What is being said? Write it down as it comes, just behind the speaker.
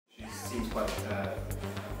quite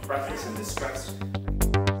breathless and distressed.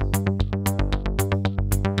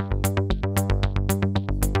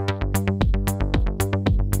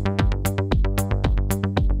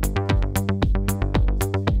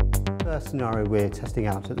 The first scenario we're testing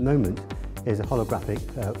out at the moment is a holographic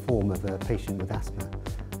form of a patient with asthma.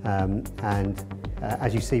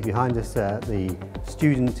 As you see behind us, the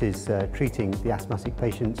student is treating the asthmatic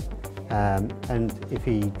patient, and if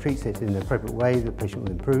he treats it in the appropriate way, the patient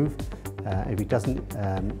will improve. If he doesn't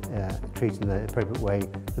treat it in the appropriate way,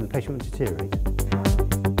 then the patient will deteriorate.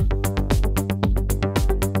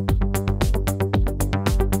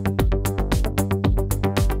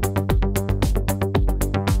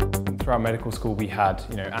 Throughout medical school, we had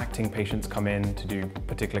acting patients come in to do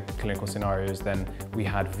particular clinical scenarios. Then we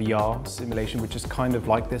had VR simulation, which is kind of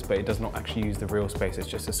like this, but it does not actually use the real space. It's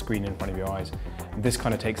just a screen in front of your eyes. This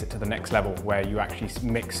kind of takes it to the next level, where you actually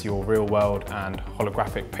mix your real world and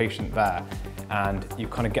holographic patient there, and you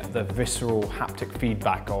kind of get the visceral haptic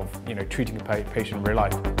feedback of treating a patient in real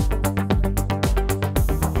life.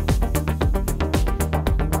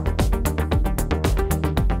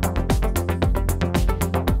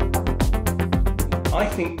 I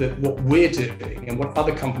think that what we're doing and what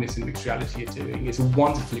other companies in mixed reality are doing is a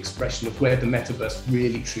wonderful expression of where the metaverse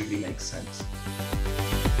really truly makes sense.